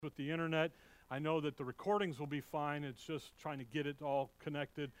with the internet. I know that the recordings will be fine. It's just trying to get it all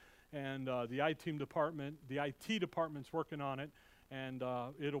connected. And the IT department's working on it, and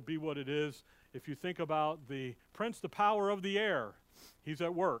it'll be what it is. If you think about the Prince, the power of the air, he's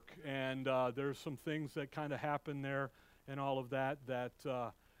at work, and there's some things that kind of happen there and all of that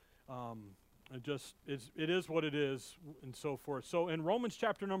it is what it is and so forth. So in Romans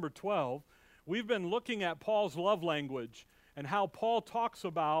chapter number 12, we've been looking at Paul's love language and how Paul talks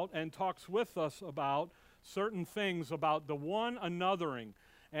about and talks with us about certain things about the one anothering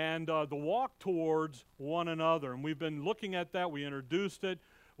and the walk towards one another. And we've been looking at that. We introduced it.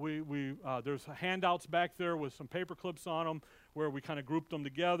 There's handouts back there with some paper clips on them where we kind of grouped them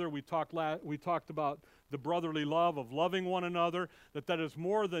together. We talked about the brotherly love of loving one another, that is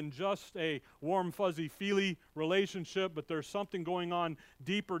more than just a warm, fuzzy, feely relationship, but there's something going on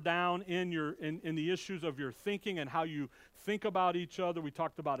deeper down in the issues of your thinking and how you think about each other. We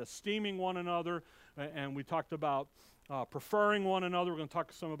talked about esteeming one another, and we talked about preferring one another. We're going to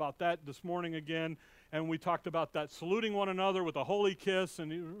talk some about that this morning again. And we talked about that saluting one another with a holy kiss,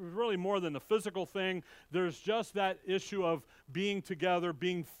 and it was really more than a physical thing. There's just that issue of being together,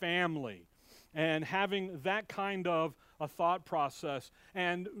 being family, and having that kind of a thought process.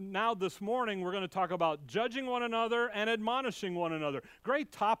 And now this morning we're going to talk about judging one another and admonishing one another.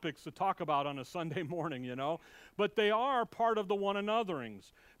 Great topics to talk about on a Sunday morning, you know. But they are part of the one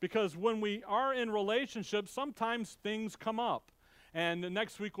anotherings. Because when we are in relationships, sometimes things come up. And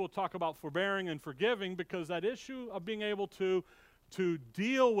next week we'll talk about forbearing and forgiving, because that issue of being able to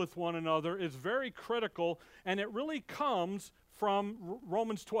deal with one another is very critical, and it really comes from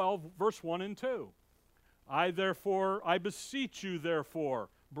Romans 12, verse 1 and 2. I beseech you, therefore,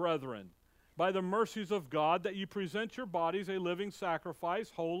 brethren, by the mercies of God, that you present your bodies a living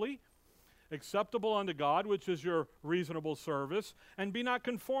sacrifice, holy, acceptable unto God, which is your reasonable service, and be not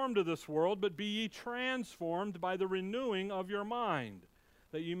conformed to this world, but be ye transformed by the renewing of your mind,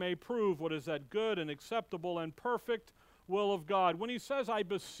 that ye may prove what is that good and acceptable and perfect will of God. When he says, I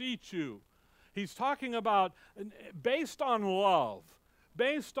beseech you, he's talking about, based on love,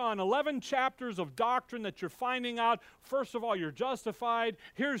 based on 11 chapters of doctrine that you're finding out. First of all, you're justified.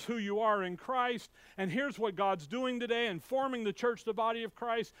 Here's who you are in Christ. And here's what God's doing today and forming the church, the body of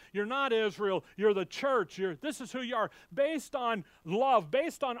Christ. You're not Israel. You're the church. This is who you are. Based on love,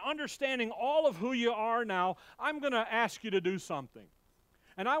 based on understanding all of who you are now, I'm going to ask you to do something.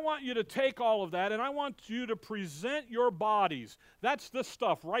 And I want you to take all of that, and I want you to present your bodies. That's this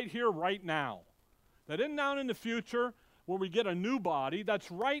stuff right here, right now. That isn't down in the future, where we get a new body.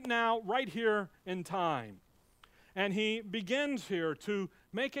 That's right now, right here in time. And he begins here to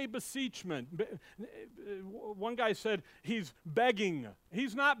make a beseechment. One guy said he's begging.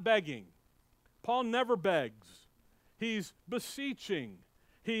 He's not begging. Paul never begs. He's beseeching.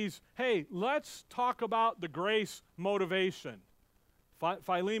 Hey, let's talk about the grace motivation.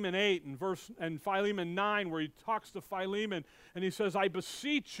 Philemon 8 and Philemon 9, where he talks to Philemon and he says, I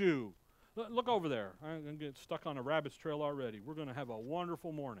beseech you. Look over there. I'm going to get stuck on a rabbit's trail already. We're going to have a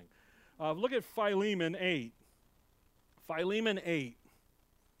wonderful morning. Look at Philemon 8. Philemon 8.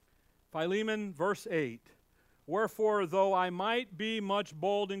 Philemon verse 8. Wherefore, though I might be much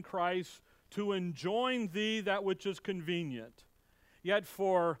bold in Christ to enjoin thee that which is convenient, yet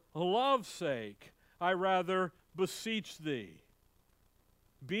for love's sake I rather beseech thee.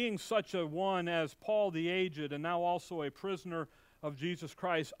 Being such a one as Paul the aged, and now also a prisoner of Jesus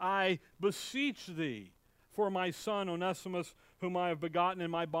Christ, I beseech thee for my son Onesimus, whom I have begotten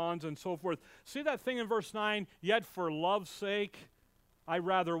in my bonds, and so forth. See that thing in verse 9? Yet for love's sake, I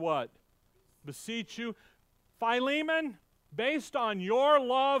rather what? Beseech you. Philemon, based on your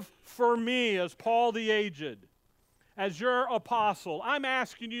love for me as Paul the aged, as your apostle, I'm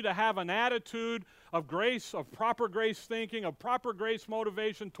asking you to have an attitude of grace, of proper grace thinking, of proper grace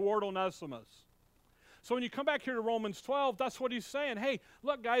motivation toward Onesimus. So when you come back here to Romans 12, that's what he's saying. Hey,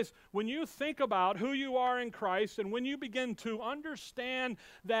 look, guys, when you think about who you are in Christ, and when you begin to understand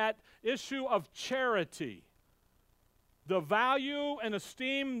that issue of charity, the value and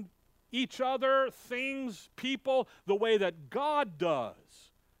esteem each other, things, people, the way that God does.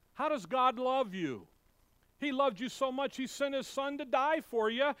 How does God love you? He loved you so much, he sent his son to die for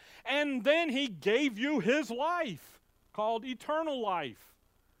you, and then he gave you his life, called eternal life.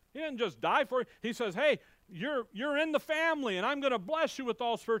 He didn't just die for you. He says, hey, you're in the family, and I'm going to bless you with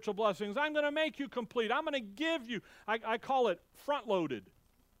all spiritual blessings. I'm going to make you complete. I'm going to give you, I call it front-loaded.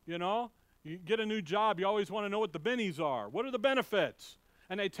 You know, you get a new job, you always want to know what the bennies are. What are the benefits?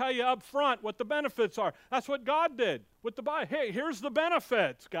 and they tell you up front what the benefits are. That's what God did with the Bible. Hey, here's the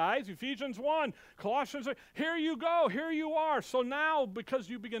benefits, guys. Ephesians 1, Colossians 3. Here you go. Here you are. So now, because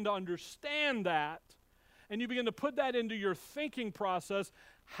you begin to understand that, and you begin to put that into your thinking process,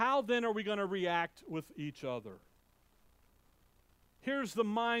 how then are we going to react with each other? Here's the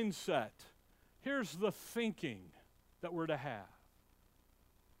mindset. Here's the thinking that we're to have.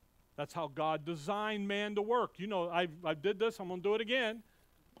 That's how God designed man to work. You know, I did this. I'm going to do it again.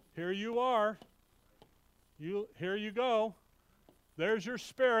 Here you are. Here you go. There's your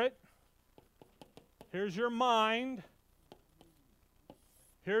spirit. Here's your mind.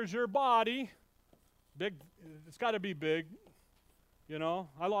 Here's your body. Big. It's got to be big. You know,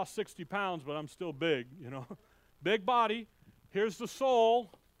 I lost 60 pounds, but I'm still big, you know. Big body. Here's the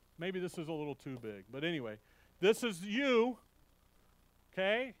soul. Maybe this is a little too big. But anyway, this is you.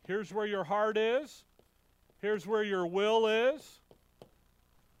 Okay? Here's where your heart is. Here's where your will is.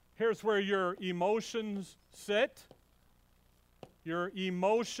 Here's where your emotions sit. Your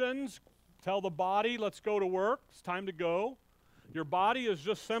emotions tell the body, let's go to work. It's time to go. Your body is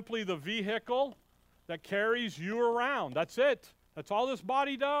just simply the vehicle that carries you around. That's it. That's all this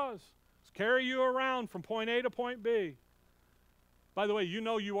body does. Is carry you around from point A to point B. By the way, you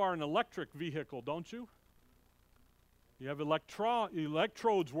know you are an electric vehicle, don't you? You have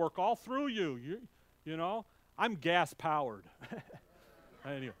electrodes work all through you. You know, I'm gas powered.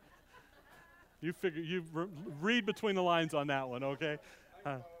 Anyway, you read between the lines on that one, okay?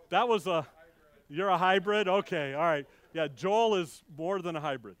 That was you're a hybrid? Okay, all right. Yeah, Joel is more than a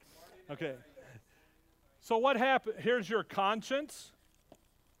hybrid. Okay. So what happened? Here's your conscience.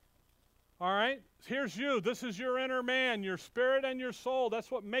 All right? Here's you. This is your inner man, your spirit and your soul. That's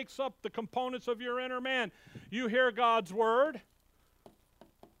what makes up the components of your inner man. You hear God's word.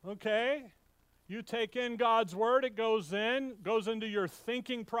 Okay? You take in God's word, it goes into your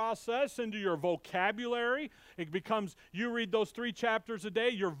thinking process, into your vocabulary. It becomes, you read those 3 chapters a day,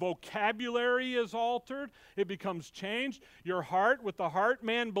 your vocabulary is altered. It becomes changed. Your heart, with the heart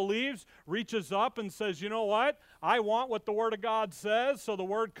man believes, reaches up and says, you know what? I want what the Word of God says. So the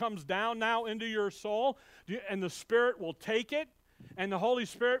Word comes down now into your soul, and the Spirit will take it. And the Holy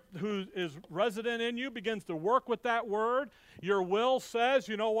Spirit, who is resident in you, begins to work with that word. Your will says,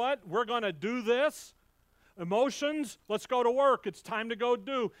 you know what? We're going to do this. Emotions, let's go to work. It's time to go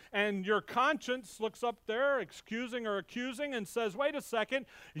do. And your conscience looks up there, excusing or accusing, and says, wait a second,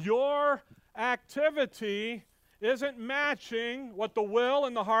 your activity isn't matching what the will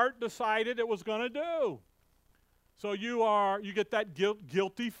and the heart decided it was going to do. So you get that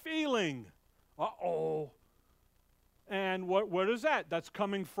guilty feeling. Uh-oh. And what is that? That's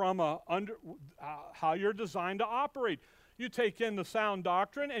coming from how you're designed to operate. You take in the sound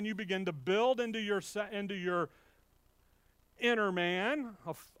doctrine and you begin to build into your inner man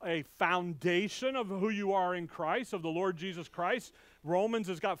a foundation of who you are in Christ, of the Lord Jesus Christ. Romans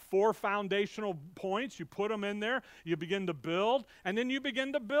has got 4 foundational points. You put them in there, you begin to build, and then you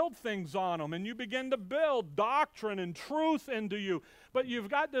begin to build things on them, and you begin to build doctrine and truth into you. But you've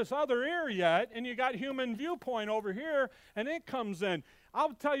got this other ear yet, and you got human viewpoint over here, and it comes in.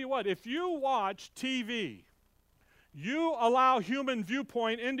 I'll tell you what, if you watch TV, you allow human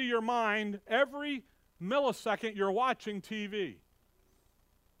viewpoint into your mind every millisecond you're watching TV.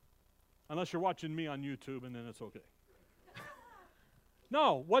 Unless you're watching me on YouTube, and then it's okay.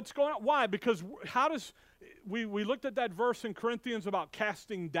 No, what's going on? Why? Because we looked at that verse in Corinthians about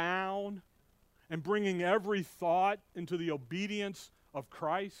casting down and bringing every thought into the obedience of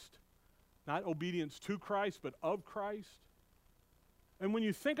Christ. Not obedience to Christ, but of Christ. And when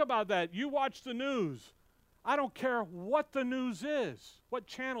you think about that, you watch the news. I don't care what the news is, what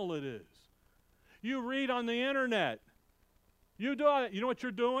channel it is. You read on the internet. You know what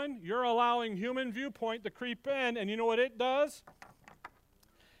you're doing? You're allowing human viewpoint to creep in, and you know what it does?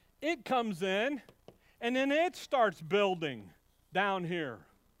 It comes in, and then it starts building down here.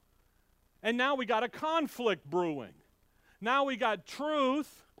 And now we got a conflict brewing. Now we got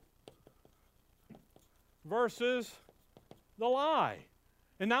truth versus the lie.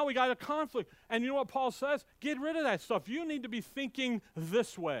 And now we got a conflict. And you know what Paul says? Get rid of that stuff. You need to be thinking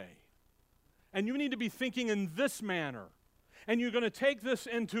this way. And you need to be thinking in this manner. And you're going to take this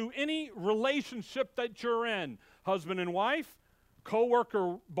into any relationship that you're in. Husband and wife,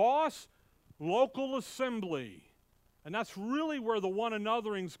 co-worker, boss, local assembly. And that's really where the one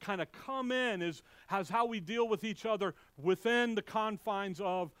anotherings kind of come in, is how we deal with each other within the confines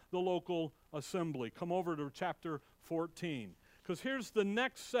of the local assembly. Come over to chapter 14. Because here's the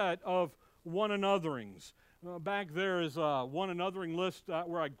next set of one anotherings. Back there is a one anothering list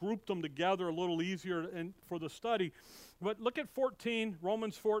where I grouped them together a little easier for the study. But look at 14,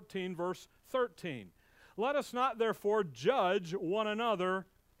 Romans 14, verse 13. Let us not therefore judge one another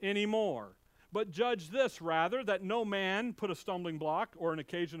anymore, but judge this rather, that no man put a stumbling block or an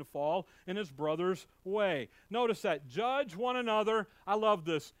occasion to fall in his brother's way. Notice that, judge one another, I love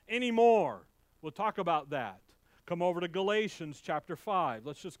this, anymore. We'll talk about that. Come over to Galatians chapter 5.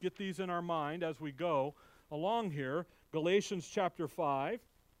 Let's just get these in our mind as we go along here. Galatians chapter 5.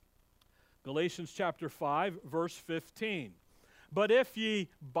 Galatians chapter 5, verse 15. But if ye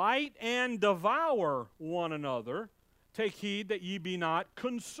bite and devour one another, take heed that ye be not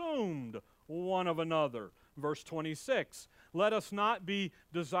consumed one of another. Verse 26. Let us not be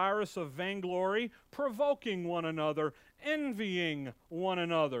desirous of vainglory, provoking one another, envying one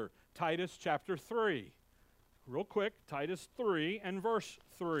another. Titus chapter 3. Real quick, Titus 3 and verse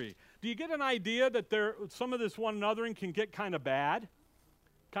 3. Do you get an idea that some of this one anothering can get kind of bad,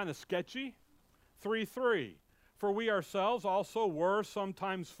 kind of sketchy? 3:3. For we ourselves also were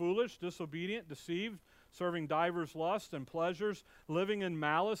sometimes foolish, disobedient, deceived, serving divers lusts and pleasures, living in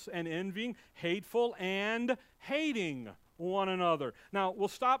malice and envying, hateful and hating one another. Now, we'll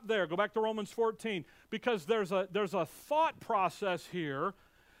stop there. Go back to Romans 14, because there's a thought process here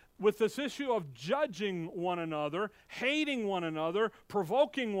with this issue of judging one another, hating one another,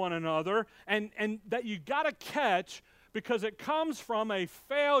 provoking one another, and that you got to catch, because it comes from a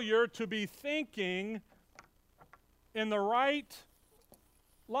failure to be thinking in the right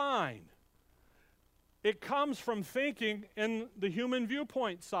line. It comes from thinking in the human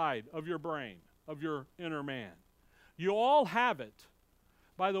viewpoint side of your brain, of your inner man. You all have it.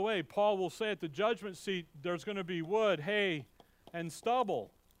 By the way, Paul will say at the judgment seat, there's going to be wood, hay, and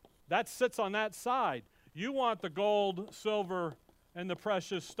stubble. That sits on that side. You want the gold, silver, and the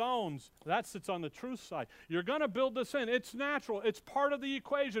precious stones. That sits on the truth side. You're going to build this in. It's natural. It's part of the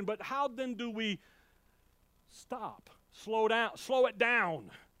equation. But how then do we stop, slow down, slow it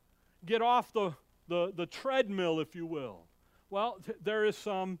down, get off the treadmill, if you will? Well, there is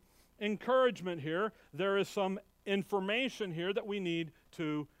some encouragement here. There is some information here that we need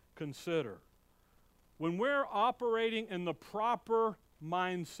to consider. When we're operating in the proper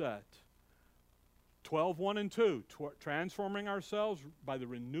mindset, 12:1 and 2, transforming ourselves by the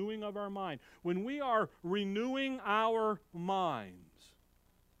renewing of our mind. When we are renewing our minds,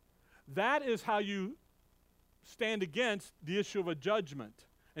 that is how you stand against the issue of a judgment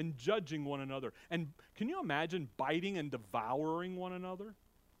and judging one another. And can you imagine biting and devouring one another?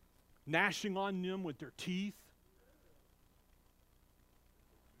 Gnashing on them with their teeth?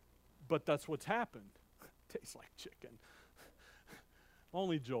 But that's what's happened. Tastes like chicken.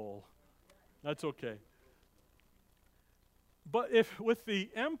 Only Joel. That's okay. But if with the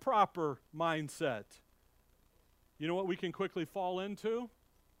improper mindset, you know what we can quickly fall into?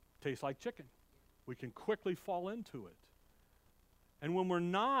 Tastes like chicken. We can quickly fall into it. And when we're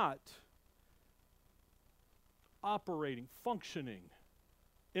not operating, functioning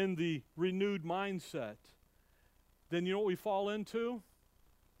in the renewed mindset, then you know what we fall into?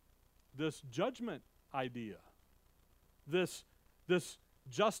 This judgment idea. This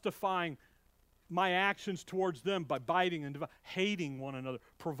justifying my actions towards them by biting and hating one another,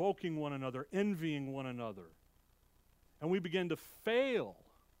 provoking one another, envying one another. And we begin to fail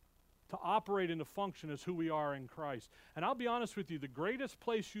to operate and to function as who we are in Christ. And I'll be honest with you, the greatest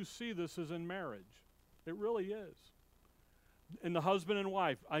place you see this is in marriage. It really is. In the husband and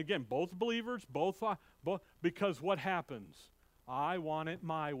wife. Again, both believers, both because what happens? I want it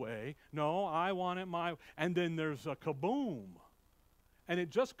my way. No, I want it my way. And then there's a kaboom. And it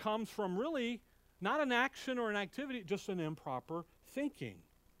just comes from really not an action or an activity, just an improper thinking.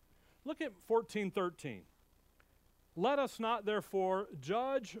 Look at 14:13. Let us not therefore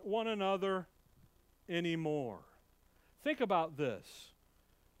judge one another anymore. Think about this.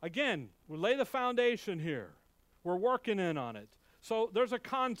 Again, we lay the foundation here. We're working in on it. So there's a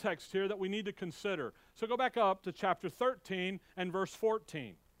context here that we need to consider. So go back up to chapter 13 and verse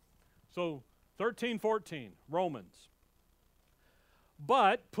 14. So 13:14, Romans.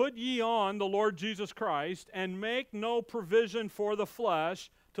 But put ye on the Lord Jesus Christ, and make no provision for the flesh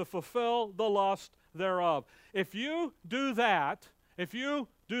to fulfill the lust thereof. If you do that,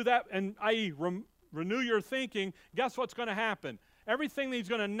 and i.e. renew your thinking, guess what's going to happen? Everything that he's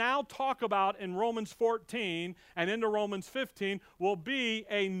going to now talk about in Romans 14 and into Romans 15 will be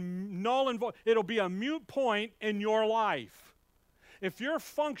a null and void. It'll be a moot point in your life. If you're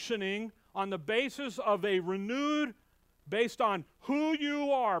functioning on the basis of a renewed based on who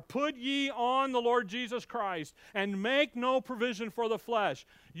you are. Put ye on the Lord Jesus Christ and make no provision for the flesh.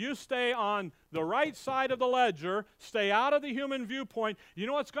 You stay on the right side of the ledger, stay out of the human viewpoint. You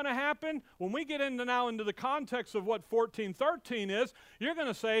know what's going to happen? When we get into the context of what 14:13 is, you're going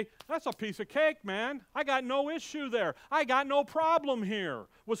to say, that's a piece of cake, man. I got no issue there. I got no problem here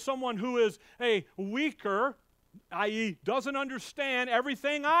with someone who is a weaker, i.e., doesn't understand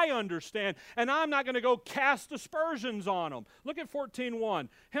everything I understand, and I'm not going to go cast aspersions on them. Look at 14:1.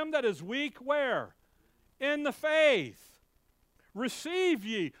 Him that is weak, where? In the faith. Receive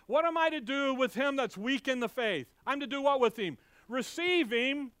ye. What am I to do with him that's weak in the faith? I'm to do what with him? Receive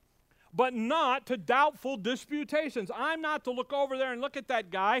him, but not to doubtful disputations. I'm not to look over there and look at that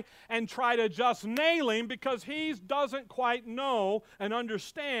guy and try to just nail him because he doesn't quite know and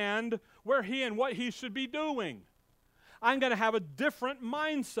understand where he and what he should be doing. I'm going to have a different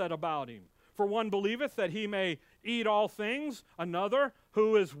mindset about him. For one believeth that he may eat all things, another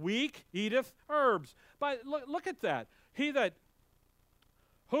who is weak eateth herbs. But look at that.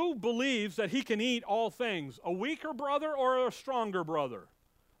 Who believes that he can eat all things? A weaker brother or a stronger brother?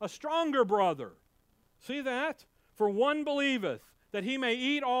 A stronger brother. See that? For one believeth that he may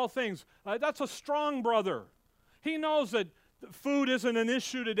eat all things. That's a strong brother. He knows that food isn't an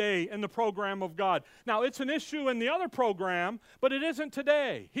issue today in the program of God. Now, it's an issue in the other program, but it isn't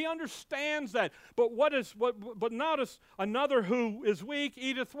today. He understands that. But notice, another who is weak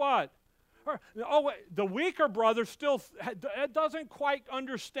eateth what? The weaker brother still doesn't quite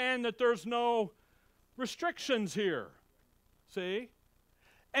understand that there's no restrictions here. See?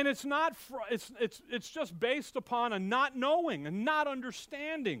 And it's not. It's just based upon a not knowing and not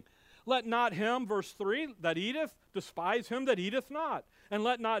understanding. Let not him, verse 3, that eateth despise him that eateth not. And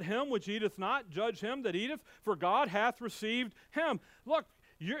let not him which eateth not judge him that eateth, for God hath received him. Look,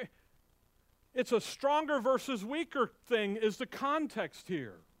 it's a stronger versus weaker thing is the context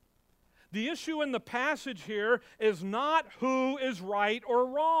here. The issue in the passage here is not who is right or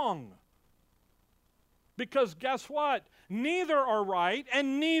wrong. Because guess what? Neither are right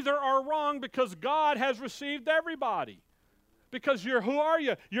and neither are wrong because God has received everybody. Because who are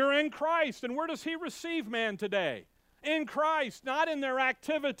you? You're in Christ. And where does he receive man today? In Christ, not in their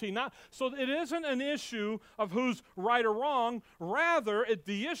activity. So it isn't an issue of who's right or wrong. Rather,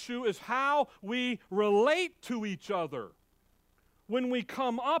 the issue is how we relate to each other when we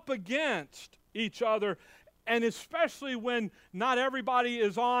come up against each other, and especially when not everybody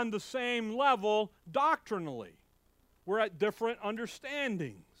is on the same level doctrinally. We're at different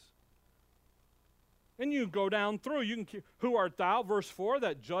understandings. And you go down through. Who art thou, verse 4,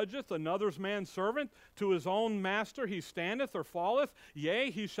 that judgeth another's man's servant? To his own master he standeth or falleth.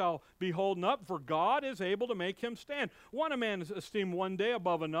 Yea, he shall be holden up, for God is able to make him stand. One a man esteem one day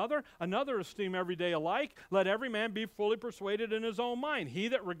above another, another esteem every day alike. Let every man be fully persuaded in his own mind. He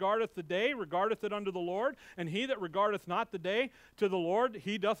that regardeth the day regardeth it unto the Lord, and he that regardeth not the day to the Lord,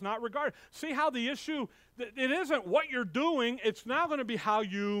 he doth not regard. See how the issue, it isn't what you're doing, it's now going to be how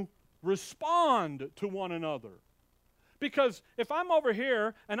you respond to one another. Because if I'm over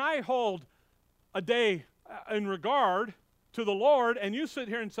here and I hold a day in regard to the Lord, and you sit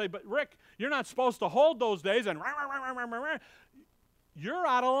here and say, but Rick, you're not supposed to hold those days, and you're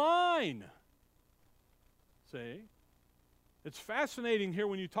out of line. See? It's fascinating here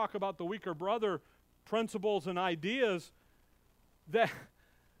when you talk about the weaker brother principles and ideas that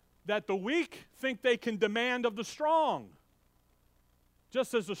the weak think they can demand of the strong.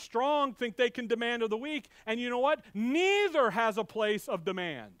 Just as the strong think they can demand of the weak. And you know what? Neither has a place of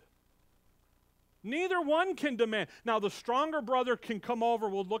demand. Neither one can demand. Now, the stronger brother can come over.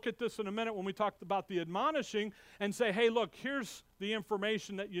 We'll look at this in a minute when we talk about the admonishing and say, hey, look, here's the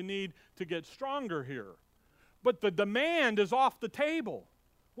information that you need to get stronger here. But the demand is off the table.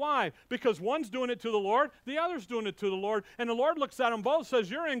 Why? Because one's doing it to the Lord, the other's doing it to the Lord, and the Lord looks at them both and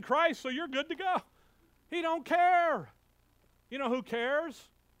says, you're in Christ, so you're good to go. He don't care. You know who cares?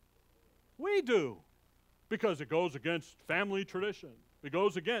 We do. Because it goes against family tradition. It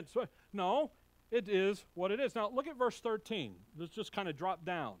goes against. No, it is what it is. Now, look at verse 13. Let's just kind of drop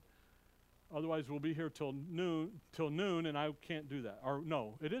down. Otherwise, we'll be here till noon, and I can't do that. Or,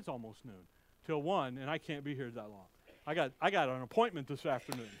 no, it is almost noon. Till 1, and I can't be here that long. I got an appointment this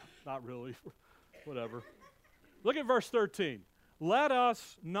afternoon. Not really. Whatever. Look at verse 13. Let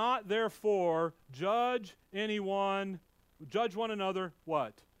us not, therefore, judge one another,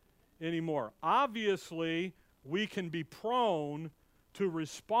 what? Anymore. Obviously, we can be prone to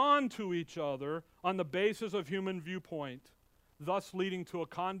respond to each other on the basis of human viewpoint, thus leading to a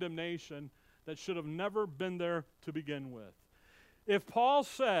condemnation that should have never been there to begin with. If Paul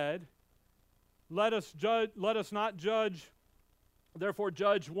said let us not judge, therefore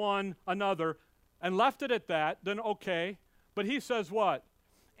judge one another, and left it at that, then okay. But he says what?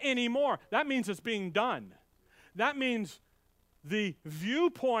 Anymore. That means it's being done. That means the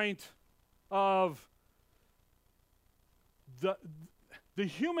viewpoint of the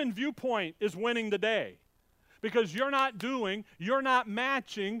human viewpoint is winning the day. Because you're not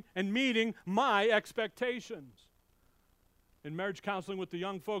matching and meeting my expectations. In marriage counseling with the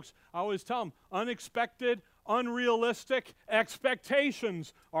young folks, I always tell them, unexpected, unrealistic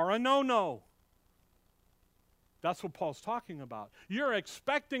expectations are a no-no. That's what Paul's talking about. You're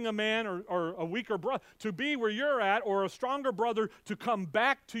expecting a man or a weaker brother to be where you're at, or a stronger brother to come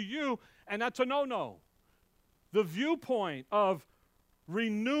back to you, and that's a no-no. The viewpoint of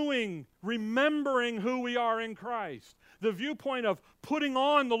renewing, remembering who we are in Christ. The viewpoint of putting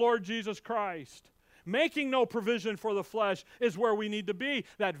on the Lord Jesus Christ. Making no provision for the flesh is where we need to be.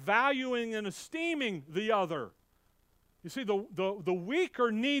 That valuing and esteeming the other. You see, the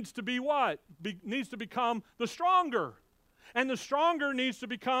weaker needs to be what? Needs to become the stronger. And the stronger needs to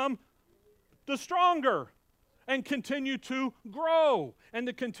become the stronger. And continue to grow. And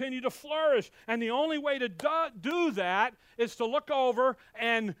to continue to flourish. And the only way to do that is to look over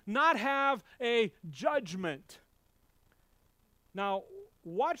and not have a judgment. Now,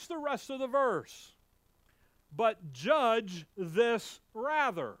 watch the rest of the verse. But judge this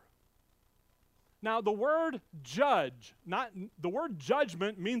rather. Now, the word judge, the word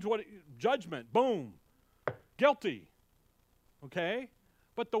judgment means what? Judgment, boom, guilty, okay?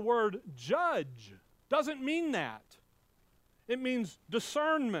 But the word judge doesn't mean that. It means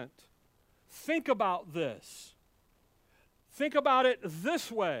discernment. Think about this. Think about it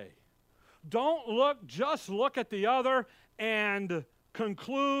this way. Don't just look at the other and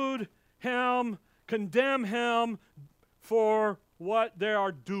conclude him, condemn him for what they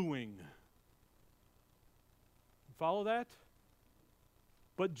are doing. Follow that?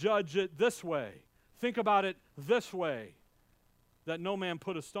 But judge it this way. Think about it this way. That no man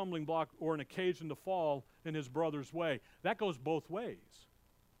put a stumbling block or an occasion to fall in his brother's way. That goes both ways.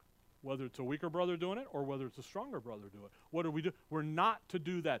 Whether it's a weaker brother doing it or whether it's a stronger brother doing it. What do we do? We're not to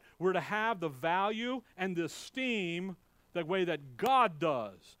do that. We're to have the value and the esteem the way that God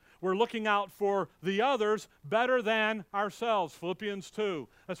does. We're looking out for the others better than ourselves. Philippians 2.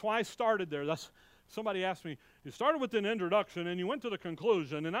 That's why I started there. Somebody asked me, you started with an introduction and you went to the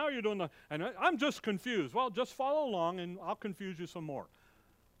conclusion and now you're doing and I'm just confused. Well, just follow along and I'll confuse you some more.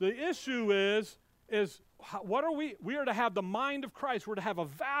 The issue is what are we? We are to have the mind of Christ. We're to have a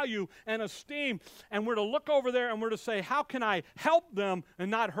value and esteem, and we're to look over there and we're to say, how can I help them and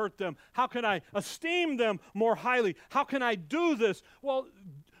not hurt them? How can I esteem them more highly? How can I do this? Well,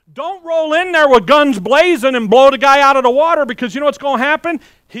 don't roll in there with guns blazing and blow the guy out of the water, because you know what's going to happen?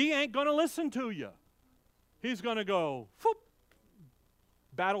 He ain't going to listen to you. He's going to go, whoop.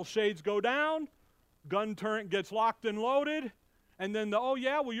 Battle shades go down, gun turret gets locked and loaded, and then oh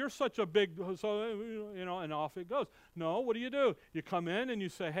yeah, well you're such a big, so you know, and off it goes. No, what do? You come in and you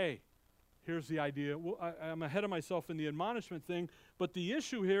say, hey, here's the idea. Well, I'm ahead of myself in the admonishment thing, but the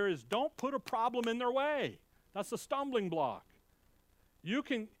issue here is don't put a problem in their way. That's a stumbling block. You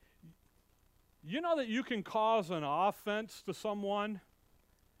know that you can cause an offense to someone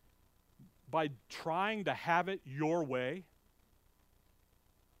by trying to have it your way.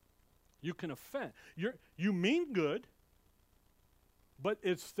 You can offend. You mean good, but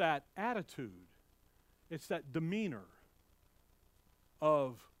it's that attitude. It's that demeanor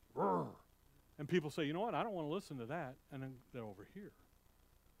of, "Rrr." And people say, you know what, I don't want to listen to that, and then they're over here.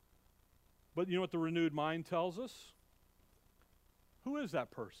 But you know what the renewed mind tells us? Who is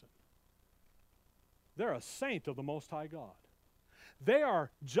that person? They're a saint of the Most High God. They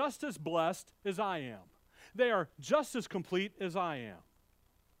are just as blessed as I am. They are just as complete as I am.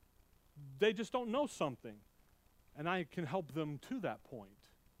 They just don't know something, and I can help them to that point.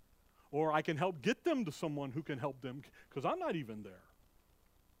 Or I can help get them to someone who can help them, because I'm not even there.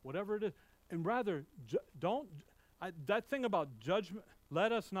 Whatever it is. And rather, that thing about judgment,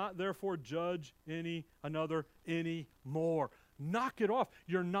 let us not therefore judge another any more. Knock it off.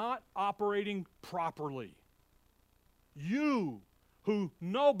 You're not operating properly. You, who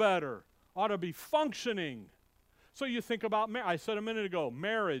know better, ought to be functioning. So you think about, I said a minute ago,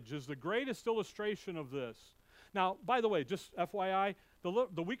 marriage is the greatest illustration of this. Now, by the way, just FYI,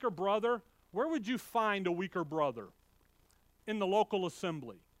 the weaker brother, where would you find a weaker brother? In the local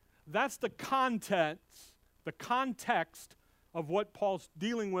assembly. That's the context of what Paul's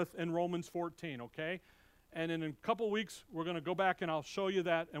dealing with in Romans 14, okay? And in a couple weeks, we're going to go back and I'll show you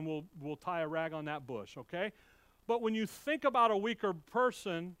that, and we'll tie a rag on that bush, okay? But when you think about a weaker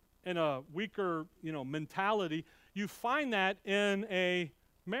person, in a weaker, mentality, you find that in a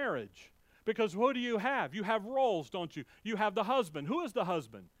marriage. Because what do you have? You have roles, don't you? You have the husband. Who is the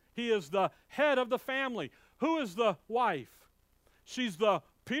husband? He is the head of the family. Who is the wife?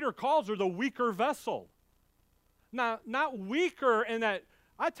 Peter calls her the weaker vessel. Now, not weaker in that,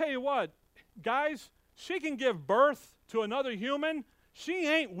 I tell you what, guys, she can give birth to another human. She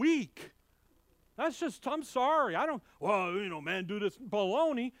ain't weak. That's just, I'm sorry. Man, do this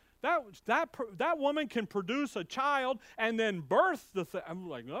baloney. That woman can produce a child and then birth the thing. I'm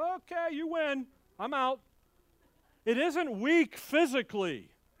like, okay, you win. I'm out. It isn't weak physically.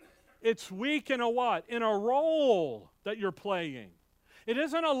 It's weak in a what? In a role that you're playing. It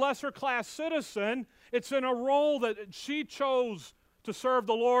isn't a lesser class citizen. It's in a role that she chose to serve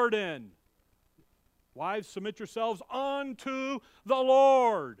the Lord in. Wives, submit yourselves unto the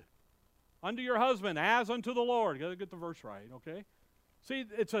Lord. Unto your husband, as unto the Lord. You got to get the verse right, okay? See,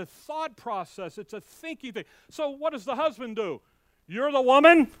 it's a thought process. It's a thinking thing. So what does the husband do? You're the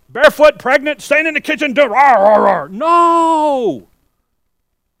woman, barefoot, pregnant, staying in the kitchen, doing rah, rah, rah. No!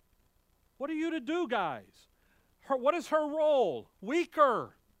 What are you to do, guys? What is her role?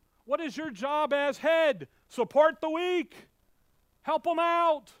 Weaker. What is your job as head? Support the weak. Help them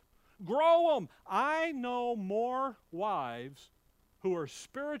out. Grow them. I know more wives who are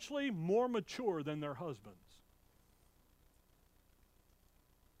spiritually more mature than their husbands.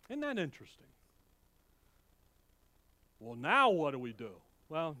 Isn't that interesting? Well, now what do we do?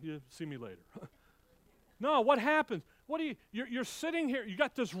 Well, you see me later. No, what happens? You're sitting here, you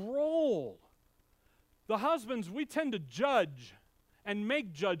got this role. The husbands, we tend to judge and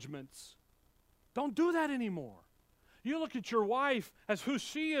make judgments. Don't do that anymore. You look at your wife as who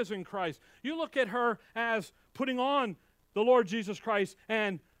she is in Christ. You look at her as putting on the Lord Jesus Christ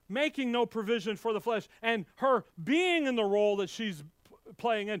and making no provision for the flesh and her being in the role that she's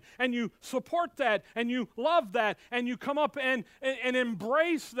playing in. And you support that and you love that and you come up and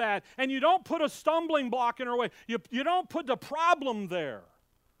embrace that. And you don't put a stumbling block in her way. You don't put the problem there.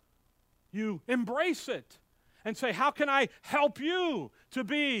 You embrace it and say, how can I help you to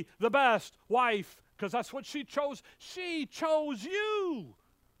be the best wife? Because that's what she chose. She chose you.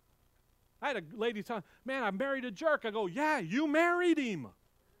 I had a lady tell me, man, I married a jerk. I go, yeah, you married him.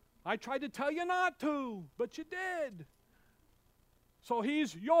 I tried to tell you not to, but you did. So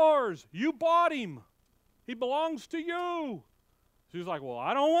he's yours. You bought him. He belongs to you. She's like, well,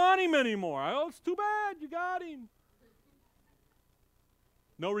 I don't want him anymore. I go, it's too bad. You got him.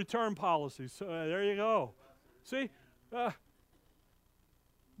 No return policy. So there you go. See? But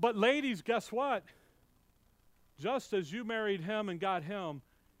ladies, guess what? Just as you married him and got him,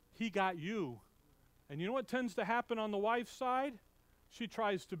 he got you. And you know what tends to happen on the wife's side? She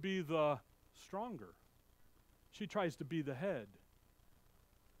tries to be the stronger. She tries to be the head.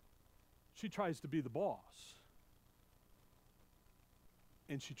 She tries to be the boss.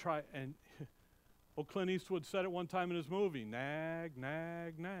 And Clint Eastwood said it one time in his movie, nag,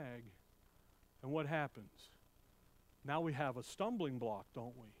 nag, nag. And what happens? Now we have a stumbling block,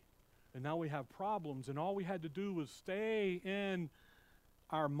 don't we? And now we have problems, and all we had to do was stay in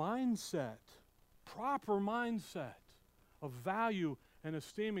our mindset, proper mindset of value and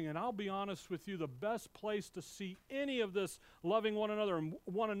esteeming. And I'll be honest with you, the best place to see any of this loving one another and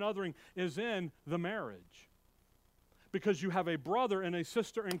one anothering is in the marriage. Because you have a brother and a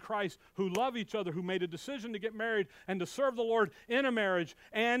sister in Christ who love each other, who made a decision to get married and to serve the Lord in a marriage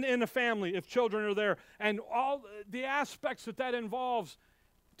and in a family if children are there. And all the aspects that involves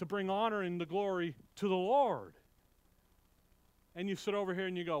to bring honor and the glory to the Lord. And you sit over here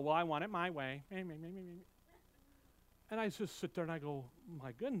and you go, well, I want it my way. And I just sit there and I go,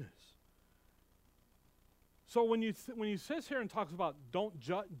 my goodness. So when he sits here and talks about don't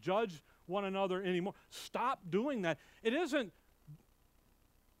judge one another anymore, stop doing that. It's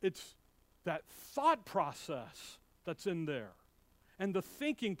that thought process that's in there and the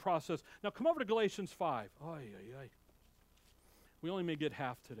thinking process. Now come over to Galatians 5. We only may get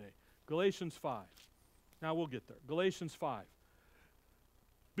half today. Galatians 5. Now we'll get there. Galatians 5.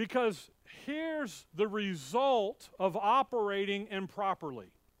 Because here's the result of operating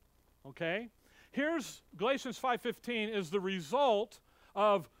improperly. Okay? Here's Galatians 5:15 is the result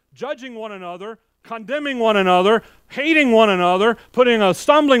of judging one another, condemning one another, hating one another, putting a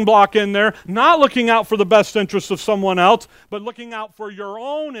stumbling block in there, not looking out for the best interests of someone else, but looking out for your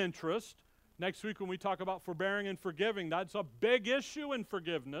own interest. Next week when we talk about forbearing and forgiving, that's a big issue in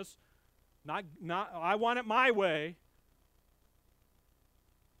forgiveness. Not I want it my way.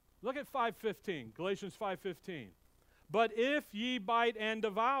 Look at 5:15, Galatians 5:15. But if ye bite and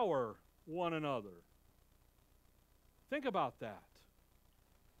devour one another. Think about that.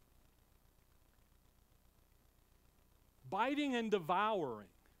 Biting and devouring.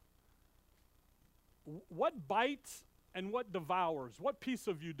 What bites and what devours? What piece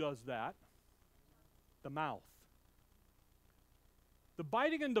of you does that? The mouth. The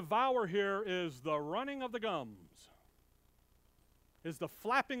biting and devour here is the running of the gums, is the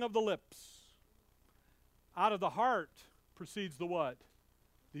flapping of the lips. Out of the heart proceeds the what?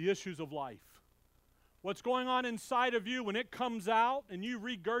 The issues of life. What's going on inside of you, when it comes out and you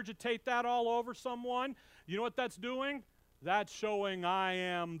regurgitate that all over someone, you know what that's doing? That's showing I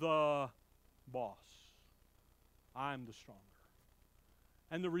am the boss. I'm the stronger.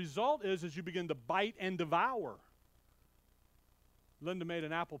 And the result is you begin to bite and devour. Linda made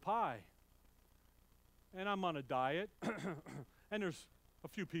an apple pie. And I'm on a diet. And there's a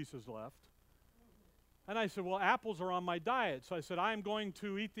few pieces left. And I said, well, apples are on my diet. So I said, I'm going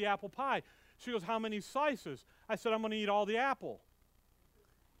to eat the apple pie. She goes, how many slices? I said, I'm going to eat all the apple.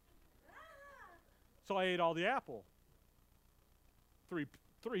 So I ate all the apple.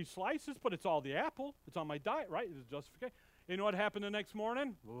 Three slices, but it's all the apple. It's on my diet, right? It's justification. You know what happened the next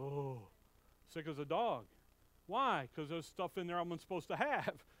morning? Oh, sick as a dog. Why? Because there's stuff in there I'm not supposed to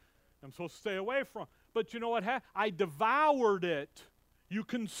have. I'm supposed to stay away from. But you know what happened? I devoured it. You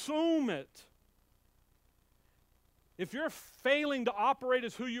consume it. If you're failing to operate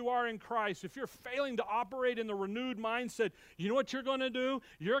as who you are in Christ, if you're failing to operate in the renewed mindset, you know what you're going to do?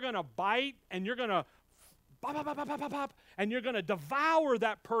 You're going to bite and you're going to and you're going to devour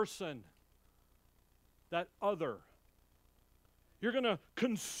that person, that other. You're going to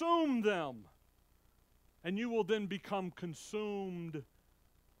consume them, and you will then become consumed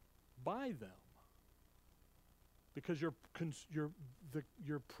by them because you're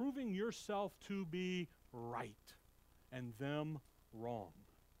proving yourself to be right and them wrong.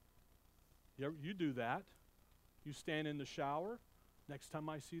 You do that. You stand in the shower. Next time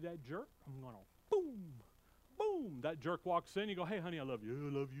I see that jerk, I'm going to boom, boom. That jerk walks in. You go, hey, honey, I love you.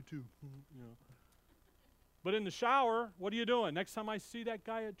 I love you too. You know. But in the shower, what are you doing? Next time I see that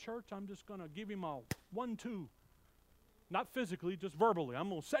guy at church, I'm just going to give him a 1-2. Not physically, just verbally. I'm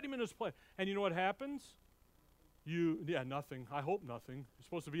going to set him in his place. And you know what happens? Nothing. I hope nothing. You're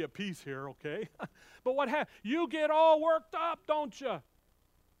supposed to be at peace here, okay? But what happens? You get all worked up, don't you?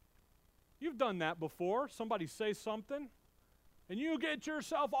 You've done that before. Somebody say something, and you get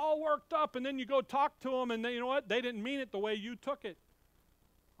yourself all worked up, and then you go talk to them, and you know what? They didn't mean it the way you took it.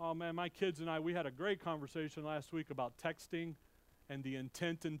 Oh, man, my kids and I, we had a great conversation last week about texting and the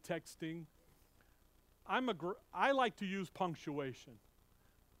intent in texting. I like to use punctuation.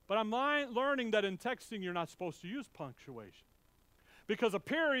 But I'm learning that in texting, you're not supposed to use punctuation. Because a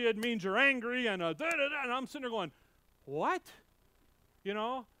period means you're angry, and a da-da-da, and I'm sitting there going, what? You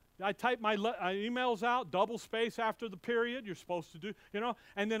know, I type my emails out, double space after the period, you're supposed to do, you know.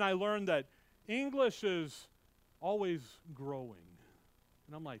 And then I learned that English is always growing.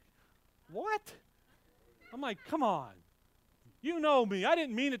 And I'm like, what? I'm like, come on. You know me. I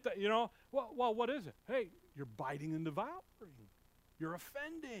didn't mean it, you know. Well, what is it? Hey, you're biting and devouring. You're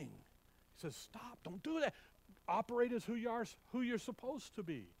offending. He says, stop. Don't do that. Operate as who you're supposed to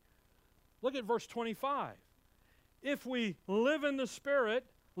be. Look at verse 25. If we live in the Spirit,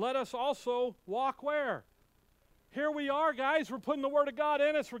 let us also walk where? Here we are, guys. We're putting the Word of God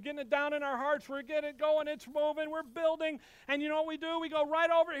in us. We're getting it down in our hearts. We're getting it going. It's moving. We're building. And you know what we do? We go right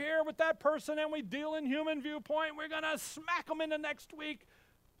over here with that person and we deal in human viewpoint. We're going to smack them in the next week.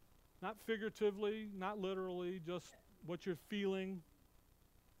 Not figuratively, not literally, just what you're feeling.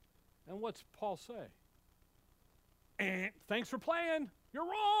 And what's Paul say? Thanks for playing. You're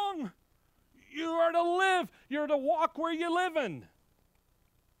wrong. You are to live. You're to walk where you live in.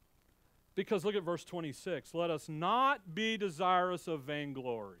 Because look at verse 26. Let us not be desirous of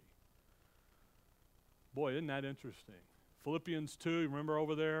vainglory. Boy, isn't that interesting? Philippians 2, remember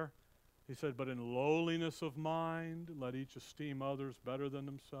over there? He said, but in lowliness of mind, let each esteem others better than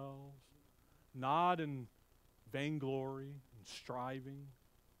themselves. Not in vainglory and striving.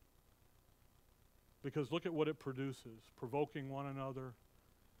 Because look at what it produces. Provoking one another,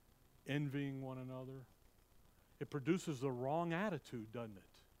 envying one another. It produces the wrong attitude, doesn't it?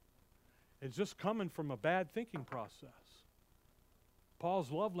 It's just coming from a bad thinking process.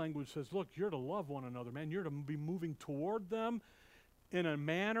 Paul's love language says, look, you're to love one another, man. You're to be moving toward them in a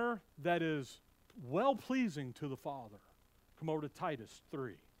manner that is well-pleasing to the Father. Come over to Titus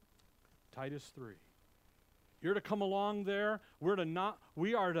 3. Titus 3. You're to come along there.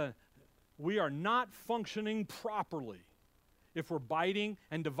 We are not functioning properly if we're biting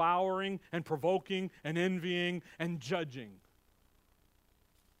and devouring and provoking and envying and judging.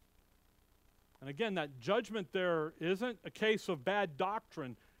 And again, that judgment there isn't a case of bad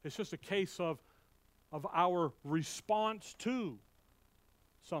doctrine. It's just a case of of our response to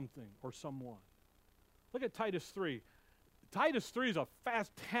something or someone. Look at Titus 3. Titus 3 is a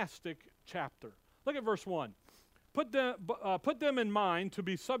fantastic chapter. Look at verse 1. Put them in mind to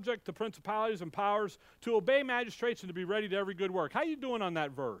be subject to principalities and powers, to obey magistrates, and to be ready to every good work. How are you doing on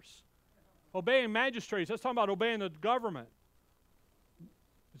that verse? Obeying magistrates, that's talking about obeying the government.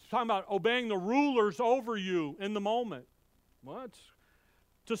 It's talking about obeying the rulers over you in the moment. What?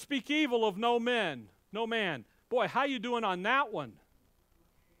 To speak evil of no man. Boy, how you doing on that one?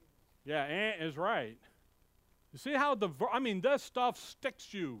 Yeah, Ant is right. You see how this stuff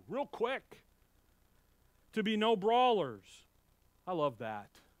sticks you real quick. To be no brawlers. I love that.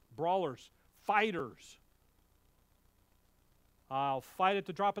 Brawlers, fighters. I'll fight at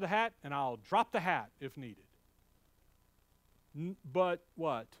the drop of the hat, and I'll drop the hat if needed. But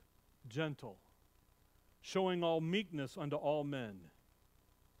what? Gentle. Showing all meekness unto all men.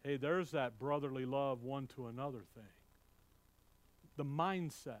 Hey, there's that brotherly love one to another thing. The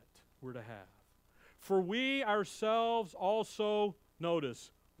mindset we're to have. For we ourselves also,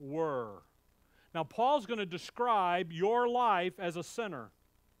 notice, were. Now, Paul's going to describe your life as a sinner.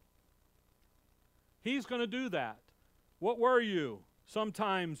 He's going to do that. What were you?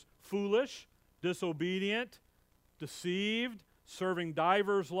 Sometimes foolish, disobedient, deceived, serving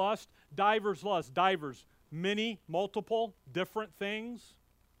divers lust. Divers, many, multiple, different things,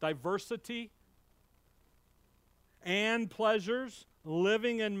 diversity, and pleasures,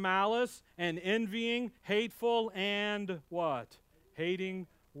 living in malice and envying, hateful, and what? Hating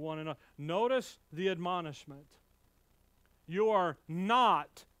one another. Notice the admonishment. You are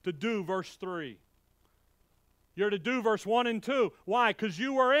not to do verse 3. You're to do verse 1 and 2. Why? Because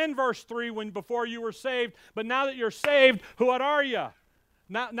you were in verse 3 before you were saved, but now that you're saved, what are you?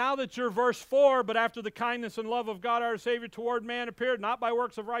 Now that you're verse 4, but after the kindness and love of God our Savior toward man appeared, not by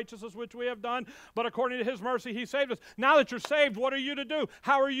works of righteousness which we have done, but according to His mercy He saved us. Now that you're saved, what are you to do?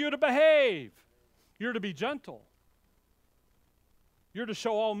 How are you to behave? You're to be gentle. You're to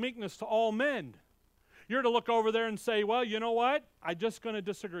show all meekness to all men. You're to look over there and say, well, you know what? I'm just going to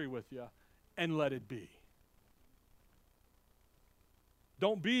disagree with you, and let it be.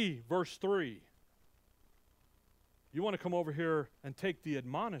 Don't be verse 3. You want to come over here and take the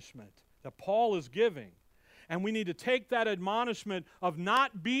admonishment that Paul is giving. And we need to take that admonishment of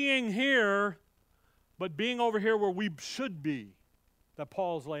not being here, but being over here where we should be, that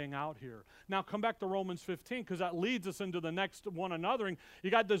Paul's laying out here. Now come back to Romans 15, because that leads us into the next one anothering.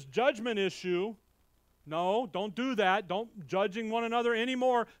 You got this judgment issue. No, don't do that. Don't judging one another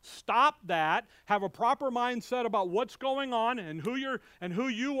anymore. Stop that. Have a proper mindset about what's going on and who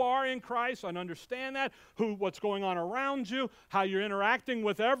you are in Christ, and understand that, what's going on around you, how you're interacting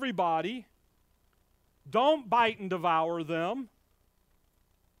with everybody. Don't bite and devour them.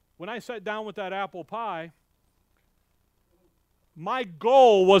 When I sat down with that apple pie, my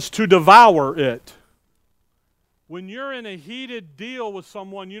goal was to devour it. When you're in a heated deal with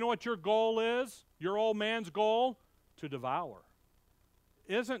someone, you know what your goal is? Your old man's goal? To devour.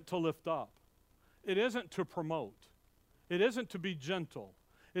 It isn't to lift up. It isn't to promote. It isn't to be gentle.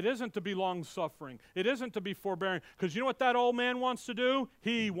 It isn't to be long-suffering. It isn't to be forbearing. Because you know what that old man wants to do?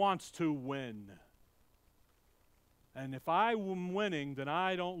 He wants to win. And if I'm winning, then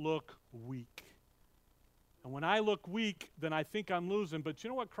I don't look weak. And when I look weak, then I think I'm losing. But you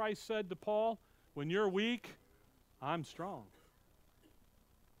know what Christ said to Paul? When you're weak, I'm strong.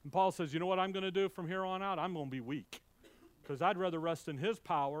 And Paul says, you know what I'm going to do from here on out? I'm going to be weak. Because I'd rather rest in His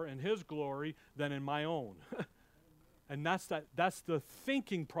power and His glory than in my own. And that's the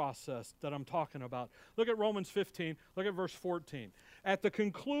thinking process that I'm talking about. Look at Romans 15. Look at verse 14. At the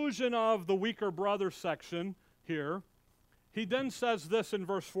conclusion of the weaker brother section here, he then says this in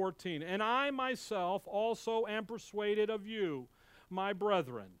verse 14. And I myself also am persuaded of you, my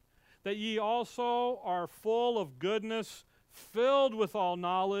brethren, that ye also are full of goodness, filled with all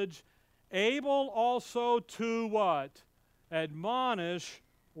knowledge, able also to what? Admonish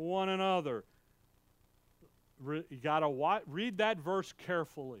one another. You got to read that verse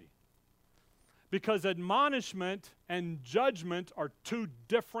carefully. Because admonishment and judgment are two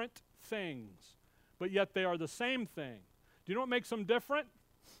different things, but yet they are the same thing. Do you know what makes them different?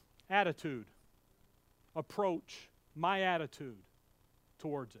 Attitude, approach, my attitude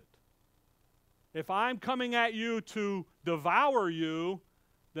towards it. If I'm coming at you to devour you,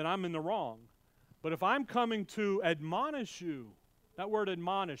 then I'm in the wrong. But if I'm coming to admonish you, that word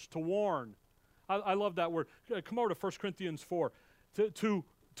admonish, to warn, I love that word. Come over to 1 Corinthians 4.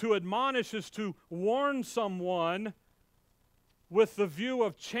 To admonish is to warn someone with the view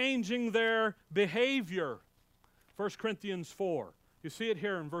of changing their behavior. 1 Corinthians 4. You see it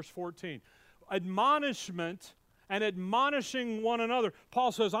here in verse 14. admonishment and admonishing one another.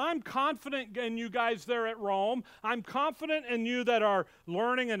 Paul says, I'm confident in you guys there at Rome. I'm confident in you that are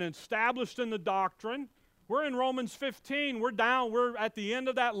learning and established in the doctrine. We're in Romans 15. We're down. We're at the end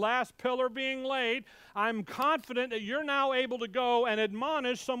of that last pillar being laid. I'm confident that you're now able to go and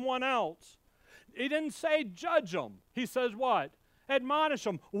admonish someone else. He didn't say judge them. He says what? Admonish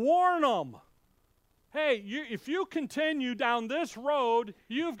them. Warn them. Hey, if you continue down this road,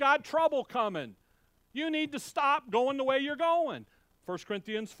 you've got trouble coming. You need to stop going the way you're going. 1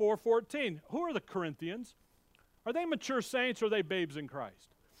 Corinthians 4:14. Who are the Corinthians? Are they mature saints or are they babes in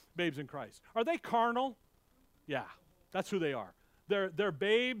Christ? Babes in Christ. Are they carnal? Yeah, that's who they are. They're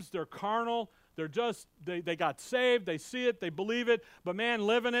babes, they're carnal, they're just, they got saved, they see it, they believe it, but man,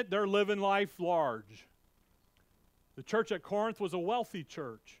 living it, they're living life large. The church at Corinth was a wealthy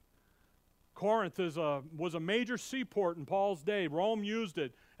church. Corinth was a major seaport in Paul's day. Rome used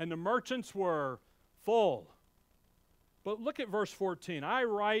it, and the merchants were full. But look at verse 14. I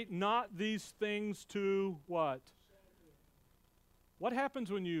write not these things to what? What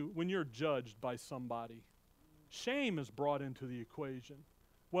happens when you're judged by somebody? Shame is brought into the equation,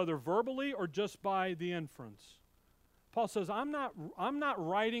 whether verbally or just by the inference. Paul says, I'm not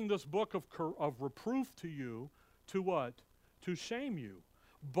writing this book of reproof to you to what? To shame you.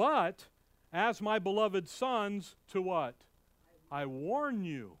 But as my beloved sons, to what? I warn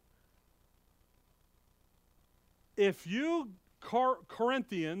you. If you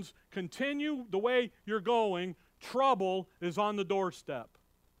Corinthians continue the way you're going, trouble is on the doorstep.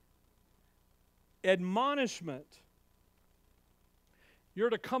 Admonishment. You're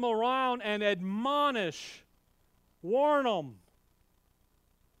to come around and admonish, warn them.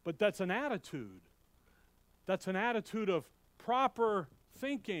 But that's an attitude. That's an attitude of proper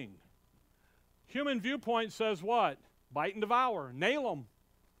thinking. Human viewpoint says what? Bite and devour. Nail them.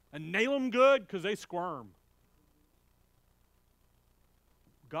 And nail them good because they squirm.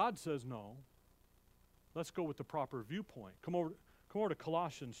 God says no. Let's go with the proper viewpoint. Come over to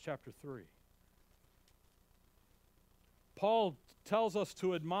Colossians chapter 3. Paul tells us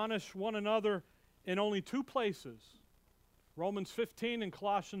to admonish one another in only two places. Romans 15 and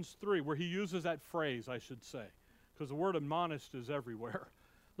Colossians 3, where he uses that phrase, I should say, because the word admonished is everywhere.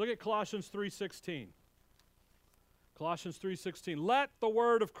 Look at Colossians 3:16. Colossians 3:16. Let the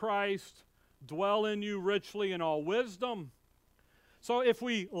word of Christ dwell in you richly in all wisdom. So if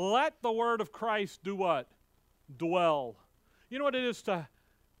we let the word of Christ do what? Dwell. You know what it is to,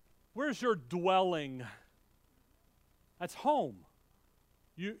 where's your dwelling? That's home.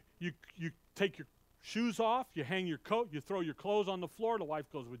 You take your shoes off, you hang your coat, you throw your clothes on the floor. The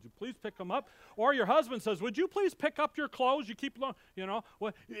wife goes, would you please pick them up? Or your husband says, would you please pick up your clothes? You keep, well,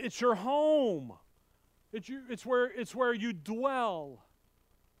 it's your home. It's where you dwell.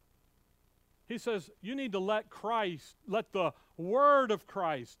 He says, you need to let the word of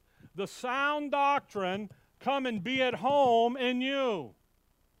Christ, the sound doctrine, come and be at home in you,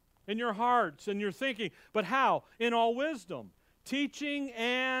 in your hearts, in your thinking. But how? In all wisdom. Teaching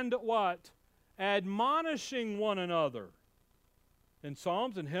and what? Admonishing one another. In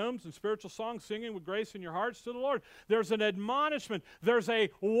psalms and hymns and spiritual songs, singing with grace in your hearts to the Lord. There's an admonishment. There's a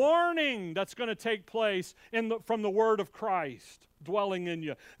warning that's going to take place from the word of Christ dwelling in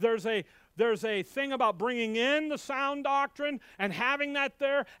you. There's a thing about bringing in the sound doctrine and having that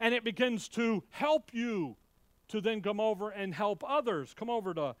there, and it begins to help you to then come over and help others. Come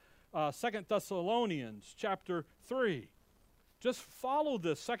over to 2 Thessalonians chapter 3. Just follow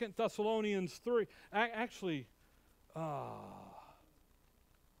this, 2 Thessalonians 3. Actually, 2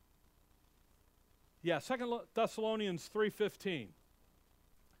 Thessalonians 3:15.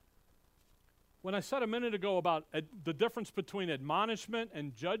 When I said a minute ago about the difference between admonishment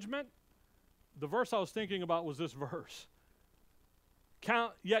and judgment, the verse I was thinking about was this verse.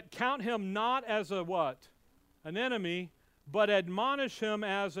 Yet count him not as a what? An enemy, but admonish him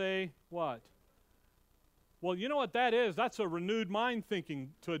as a what? Well, you know what that is? That's a renewed mind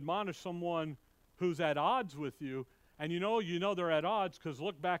thinking, to admonish someone who's at odds with you. And you know they're at odds because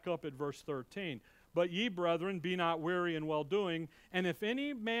look back up at verse 13. But ye, brethren, be not weary in well-doing, and if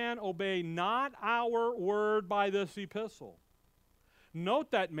any man obey not our word by this epistle,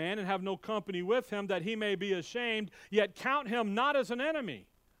 note that man and have no company with him, that he may be ashamed, yet count him not as an enemy.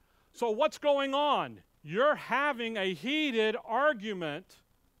 So what's going on? You're having a heated argument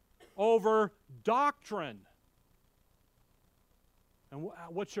over doctrine. And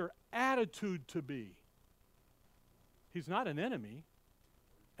what's your attitude to be? He's not an enemy.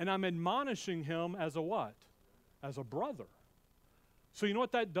 And I'm admonishing him as a what? As a brother. So you know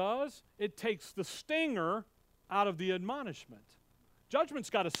what that does? It takes the stinger out of the admonishment. Judgment's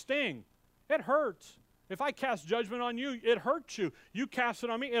got a sting. It hurts. If I cast judgment on you, it hurts you. You cast it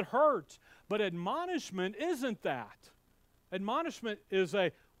on me, it hurts. But admonishment isn't that. Admonishment is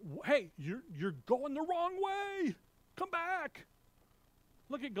a, hey, you're going the wrong way. Come back.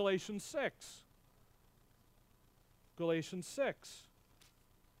 Look at Galatians 6. Galatians 6.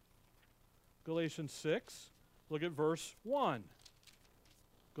 Galatians 6, look at verse 1.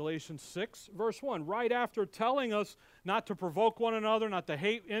 Galatians 6, verse 1. Right after telling us not to provoke one another, not to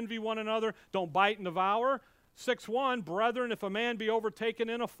hate, envy one another, don't bite and devour. 6:1, brethren, if a man be overtaken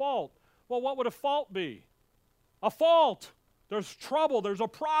in a fault. Well, what would a fault be? A fault. There's trouble. There's a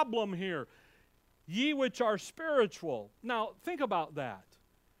problem here. Ye which are spiritual. Now, think about that.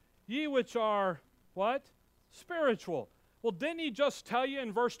 Ye which are, what? Spiritual. Well, didn't he just tell you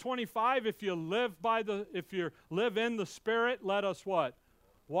in verse 25, if you live in the Spirit, let us what?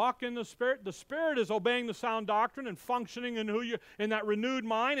 Walk in the Spirit. The Spirit is obeying the sound doctrine and functioning in that renewed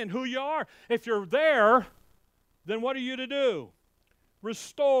mind and who you are. If you're there, then what are you to do?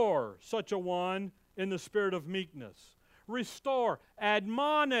 Restore such a one in the spirit of meekness. Restore,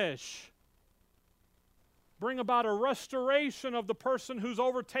 admonish. Bring about a restoration of the person who's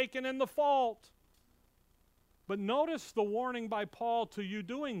overtaken in the fault. But notice the warning by Paul to you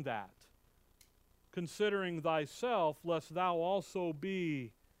doing that. Considering thyself, lest thou also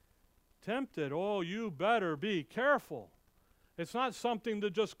be tempted. Oh, you better be careful. It's not something to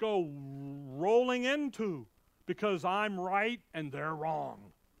just go rolling into because I'm right and they're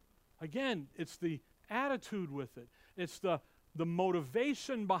wrong. Again, it's the attitude with it. It's the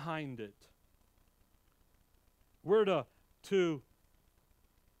motivation behind it. We're to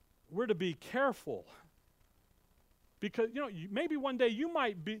be careful. Because, maybe one day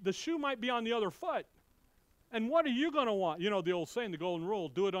the shoe might be on the other foot. And what are you going to want? The old saying, the golden rule,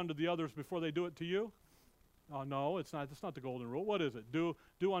 do it unto the others before they do it to you. Oh, no, it's not. That's not the golden rule. What is it? Do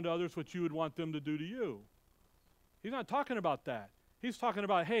unto others what you would want them to do to you. He's not talking about that. He's talking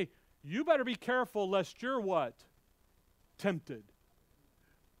about, hey, you better be careful lest you're what? Tempted.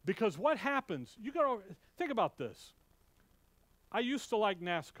 Because what happens? You got to think about this. I used to like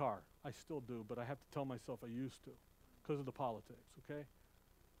NASCAR. I still do, but I have to tell myself I used to because of the politics, okay?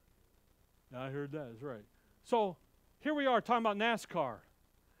 I heard that, that's right. So here we are talking about NASCAR.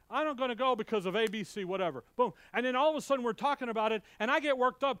 I'm not going to go because of ABC, whatever. Boom. And then all of a sudden we're talking about it, and I get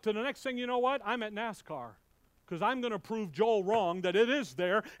worked up to the next thing you know what? I'm at NASCAR because I'm going to prove Joel wrong that it is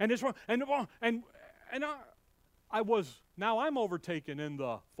there, and it's wrong. Now I'm overtaken in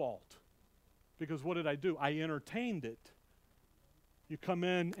the fault. Because what did I do? I entertained it. You come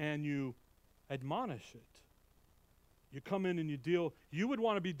in and you admonish it. You come in and you deal. You would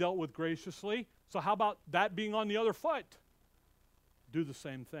want to be dealt with graciously. So how about that being on the other foot? Do the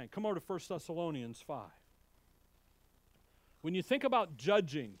same thing. Come over to 1 Thessalonians 5. When you think about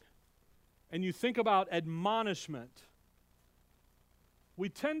judging and you think about admonishment, we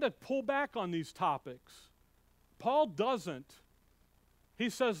tend to pull back on these topics. Paul doesn't. He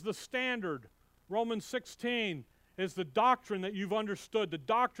says the standard, Romans 16, is the doctrine that you've understood, the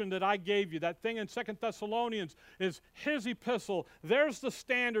doctrine that I gave you. That thing in 2 Thessalonians is his epistle. There's the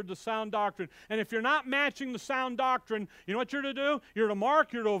standard, the sound doctrine. And if you're not matching the sound doctrine, you know what you're to do? You're to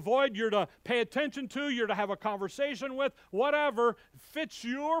mark, you're to avoid, you're to pay attention to, you're to have a conversation with, whatever fits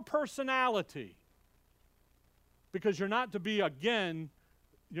your personality. Because you're not to be, again,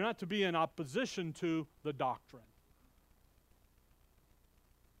 you're not to be in opposition to the doctrine.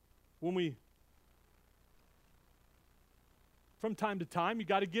 From time to time, you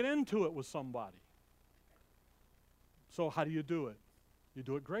got to get into it with somebody. So how do you do it? You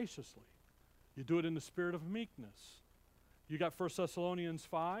do it graciously. You do it in the spirit of meekness. You got 1 Thessalonians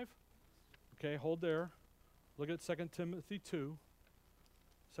 5. Okay, hold there. Look at 2 Timothy 2.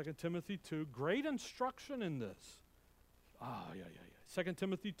 2 Timothy 2. Great instruction in this. 2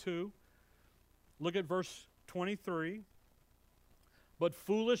 Timothy 2. Look at verse 23. But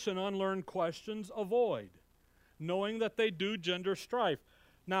foolish and unlearned questions avoid, knowing that they do gender strife.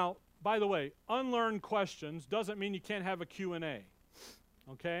 Now, by the way, unlearned questions doesn't mean you can't have a Q&A,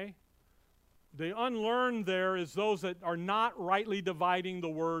 okay? The unlearned there is those that are not rightly dividing the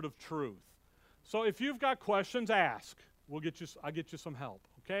word of truth. So if you've got questions, ask. I'll get you some help,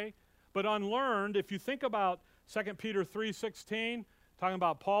 okay? But unlearned, if you think about 2 Peter 3:16, talking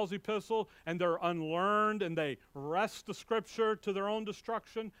about Paul's epistle, and they're unlearned and they wrest the scripture to their own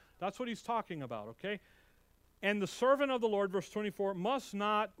destruction, that's what he's talking about, okay? And the servant of the Lord, verse 24, must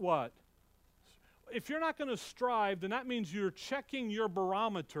not what? If you're not going to strive, then that means you're checking your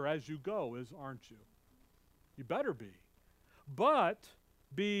barometer as you go, aren't you? You better be. But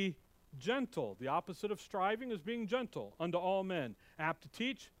be gentle. The opposite of striving is being gentle unto all men. Apt to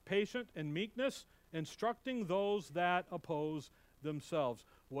teach, patient in meekness, instructing those that oppose themselves.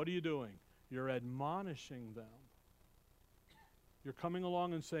 What are you doing? You're admonishing them. You're coming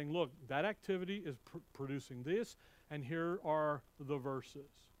along and saying, look, that activity is producing this, and here are the verses.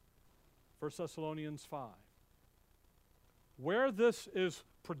 1 Thessalonians 5. Where this is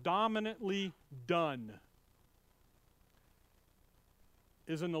predominantly done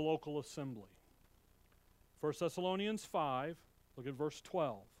is in the local assembly. 1 Thessalonians 5, look at verse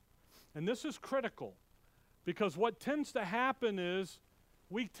 12. And this is critical, because what tends to happen is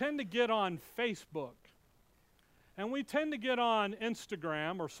we tend to get on Facebook, and we tend to get on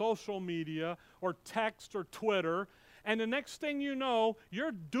Instagram or social media or text or Twitter, and the next thing you know,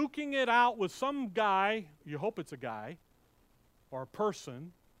 you're duking it out with some guy, you hope it's a guy or a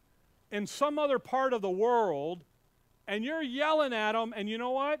person, in some other part of the world, and you're yelling at them, and you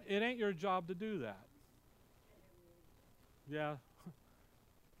know what? It ain't your job to do that. Yeah.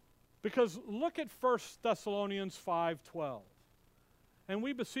 Because look at 1 Thessalonians 5:12. And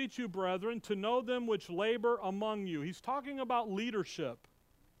we beseech you, brethren, to know them which labor among you. He's talking about leadership.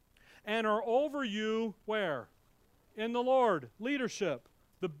 And are over you, where? In the Lord. Leadership.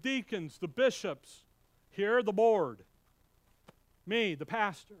 The deacons, the bishops. Here, the board. Me, the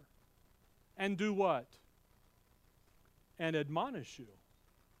pastor. And do what? And admonish you.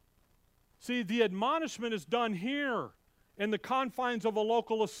 See, the admonishment is done here in the confines of a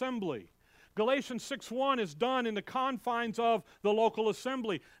local assembly. Galatians 6:1 is done in the confines of the local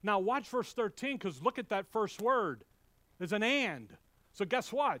assembly. Now watch verse 13, because look at that first word. There's an and. So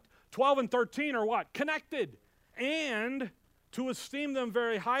guess what? 12 and 13 are what? Connected. And to esteem them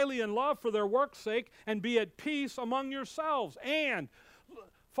very highly in love for their work's sake, and be at peace among yourselves. And,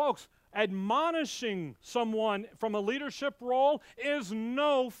 folks, admonishing someone from a leadership role is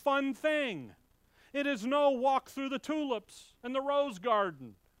no fun thing. It is no walk through the tulips and the rose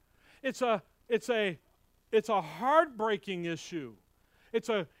garden. It's a heartbreaking issue. It's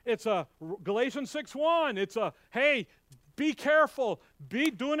a Galatians 6:1. It's a, hey, be careful.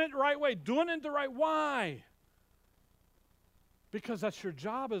 Be doing it the right way. Doing it the right why? Because that's your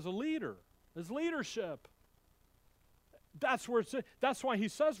job as a leader, as leadership. That's why he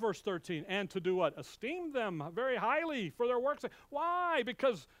says, verse 13, and to do what? Esteem them very highly for their works. Why?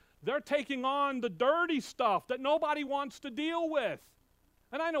 Because they're taking on the dirty stuff that nobody wants to deal with.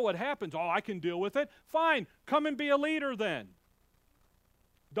 And I know what happens. Oh, I can deal with it. Fine, come and be a leader then.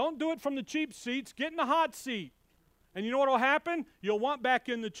 Don't do it from the cheap seats. Get in the hot seat. And you know what will happen? You'll want back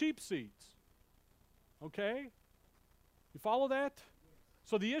in the cheap seats. Okay? You follow that?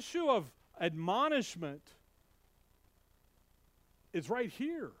 So the issue of admonishment is right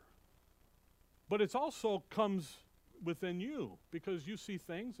here. But it also comes within you, because you see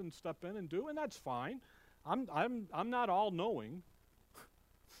things and step in and do, and that's fine. I'm not all-knowing.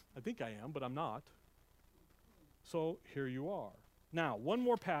 I think I am, but I'm not. So here you are. Now, one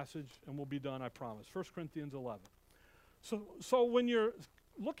more passage and we'll be done, I promise. 1 Corinthians 11. So when you're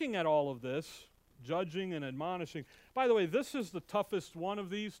looking at all of this, judging and admonishing, by the way, this is the toughest one of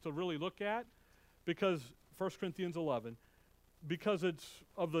these to really look at, because 1 Corinthians 11, because it's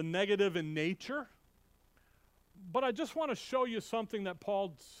of the negative in nature. But I just want to show you something that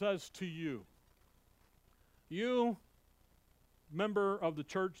Paul says to you. You, member of the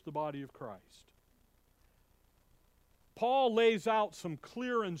church, the body of Christ. Paul lays out some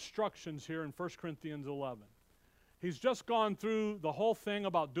clear instructions here in 1 Corinthians 11. He's just gone through the whole thing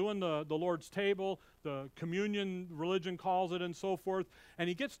about doing the Lord's table, the communion, religion calls it, and so forth. And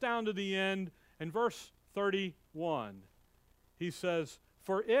he gets down to the end, in verse 31. He says,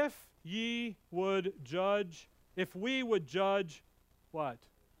 for if we would judge, what?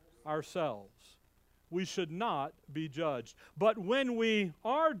 Ourselves, we should not be judged. But when we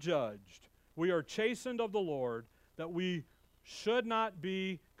are judged, we are chastened of the Lord, that we should not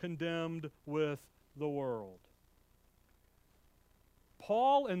be condemned with the world.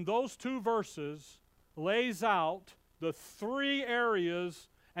 Paul, in those two verses, lays out the three areas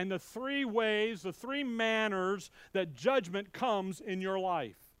and the three ways, the three manners that judgment comes in your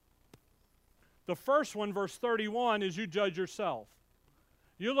life. The first one, verse 31, is you judge yourself.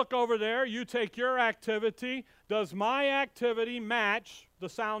 You look over there, you take your activity. Does my activity match the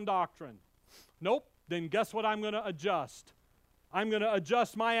sound doctrine? Nope. Then guess what I'm going to adjust? I'm going to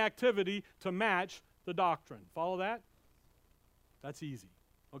adjust my activity to match the doctrine. Follow that? That's easy,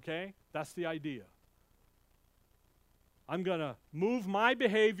 okay? That's the idea. I'm going to move my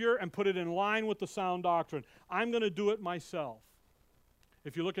behavior and put it in line with the sound doctrine. I'm going to do it myself.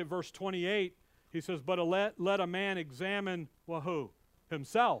 If you look at verse 28, he says, but let a man examine, well, who?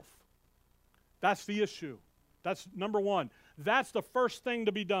 Himself. That's the issue. That's number one. That's the first thing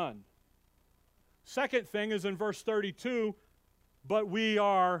to be done. Second thing is in verse 32, but we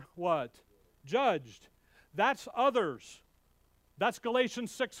are what? Judged. That's others. That's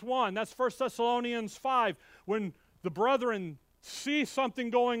Galatians 6:1. That's 1 Thessalonians 5. When the brethren see something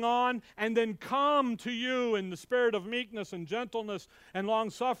going on and then come to you in the spirit of meekness and gentleness and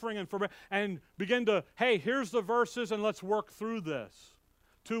long-suffering and begin to, hey, here's the verses and let's work through this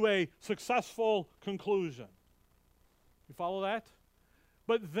to a successful conclusion. You follow that?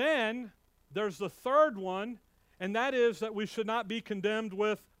 But then there's the third one, and that is that we should not be condemned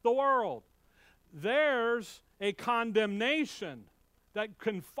with the world. There's a condemnation that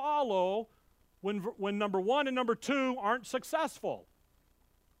can follow when number one and number two aren't successful.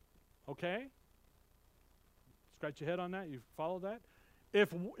 Okay? Scratch your head on that. You follow that?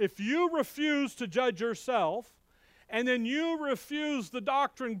 If you refuse to judge yourself, and then you refuse the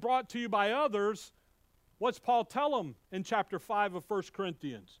doctrine brought to you by others, what's Paul tell them in chapter 5 of 1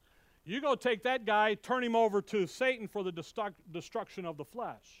 Corinthians? You go take that guy, turn him over to Satan for the destruction of the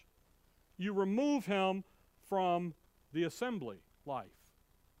flesh. You remove him from the assembly life.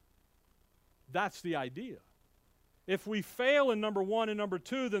 That's the idea. If we fail in number one and number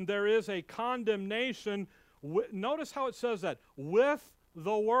two, then there is a condemnation. Notice how it says that. With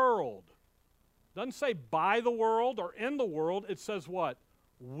the world. It doesn't say by the world or in the world. It says what?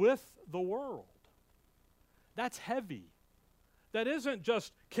 With the world. That's heavy. That isn't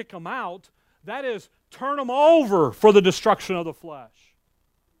just kick them out. That is turn them over for the destruction of the flesh.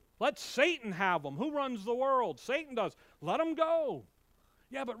 Let Satan have them. Who runs the world? Satan does. Let them go.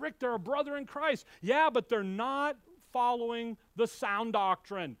 Yeah, but Rick, they're a brother in Christ. Yeah, but they're not following the sound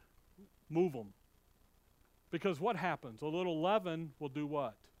doctrine. Move them. Because what happens? A little leaven will do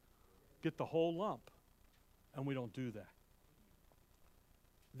what? Get the whole lump. And we don't do that.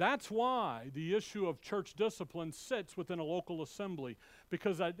 That's why the issue of church discipline sits within a local assembly,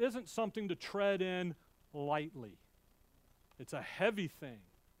 because that isn't something to tread in lightly. It's a heavy thing.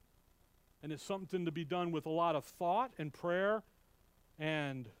 And it's something to be done with a lot of thought and prayer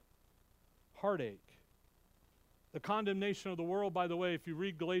and heartache. The condemnation of the world, by the way, if you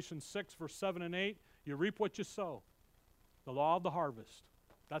read Galatians 6, verse 7 and 8, you reap what you sow. The law of the harvest.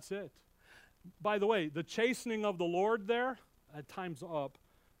 That's it. By the way, the chastening of the Lord there, at time's up.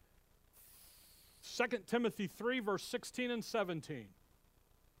 2 Timothy 3, verse 16 and 17.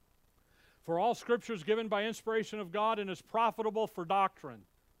 For all Scripture is given by inspiration of God and is profitable for doctrine.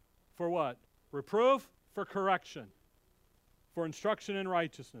 For what? Reproof, for correction, for instruction in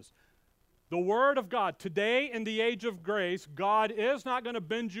righteousness. The Word of God, today in the age of grace, God is not going to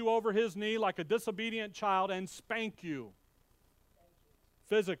bend you over His knee like a disobedient child and spank you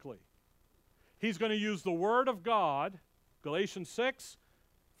physically. He's going to use the Word of God, Galatians 6,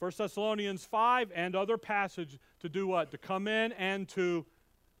 1 Thessalonians 5, and other passages to do what? To come in and to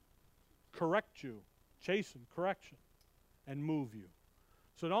correct you, chasten, correction, and move you.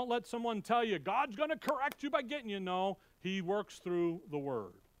 So don't let someone tell you, God's going to correct you by getting you. No, He works through the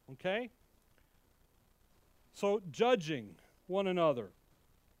Word. Okay? So judging one another,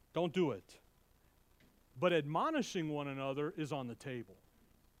 don't do it. But admonishing one another is on the table.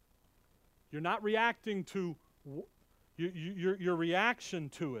 You're not reacting to, your reaction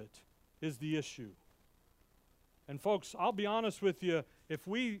to it is the issue. And folks, I'll be honest with you, if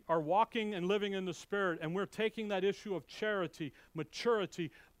we are walking and living in the Spirit and we're taking that issue of charity,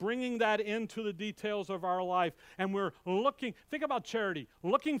 maturity, bringing that into the details of our life, and we're looking, think about charity,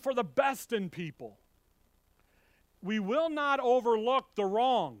 looking for the best in people. We will not overlook the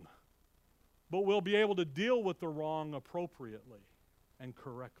wrong, but we'll be able to deal with the wrong appropriately and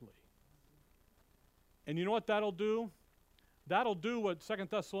correctly. And you know what that'll do? That'll do what 2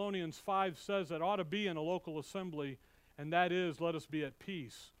 Thessalonians 5 says that ought to be in a local assembly, and that is, let us be at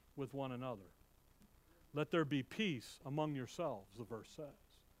peace with one another. Let there be peace among yourselves, the verse says.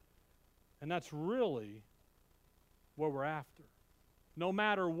 And that's really what we're after. No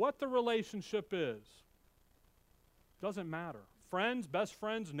matter what the relationship is, doesn't matter. Friends, best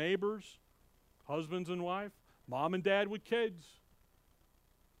friends, neighbors, husbands and wife, mom and dad with kids.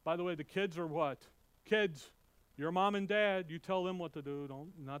 By the way, the kids are what? Kids, your mom and dad, you tell them what to do,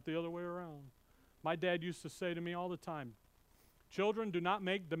 not the other way around. My dad used to say to me all the time, children, do not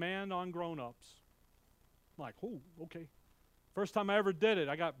make demand on grown-ups. I'm like, oh, okay. First time I ever did it,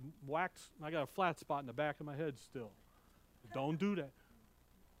 I got wax, I got a flat spot in the back of my head still. Don't do that.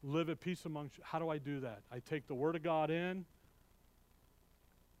 Live at peace amongst you. How do I do that? I take the Word of God in.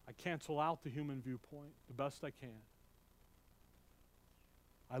 I cancel out the human viewpoint the best I can.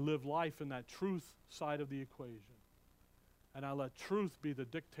 I live life in that truth side of the equation. And I let truth be the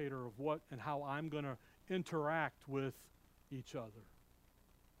dictator of what and how I'm going to interact with each other.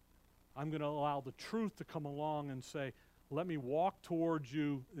 I'm going to allow the truth to come along and say, let me walk towards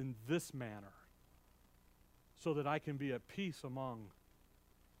you in this manner so that I can be at peace among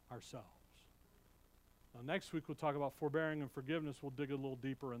ourselves. Now, next week we'll talk about forbearing and forgiveness. We'll dig a little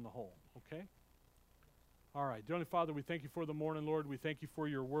deeper in the hole, okay? All right. Dear Heavenly Father, we thank you for the morning, Lord. We thank you for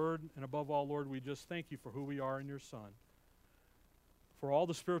your word. And above all, Lord, we just thank you for who we are in your Son. For all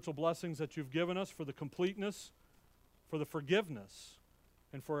the spiritual blessings that you've given us, for the completeness, for the forgiveness,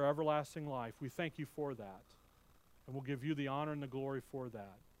 and for our everlasting life. We thank you for that. And we'll give you the honor and the glory for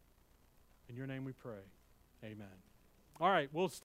that. In your name we pray. Amen. All right. We'll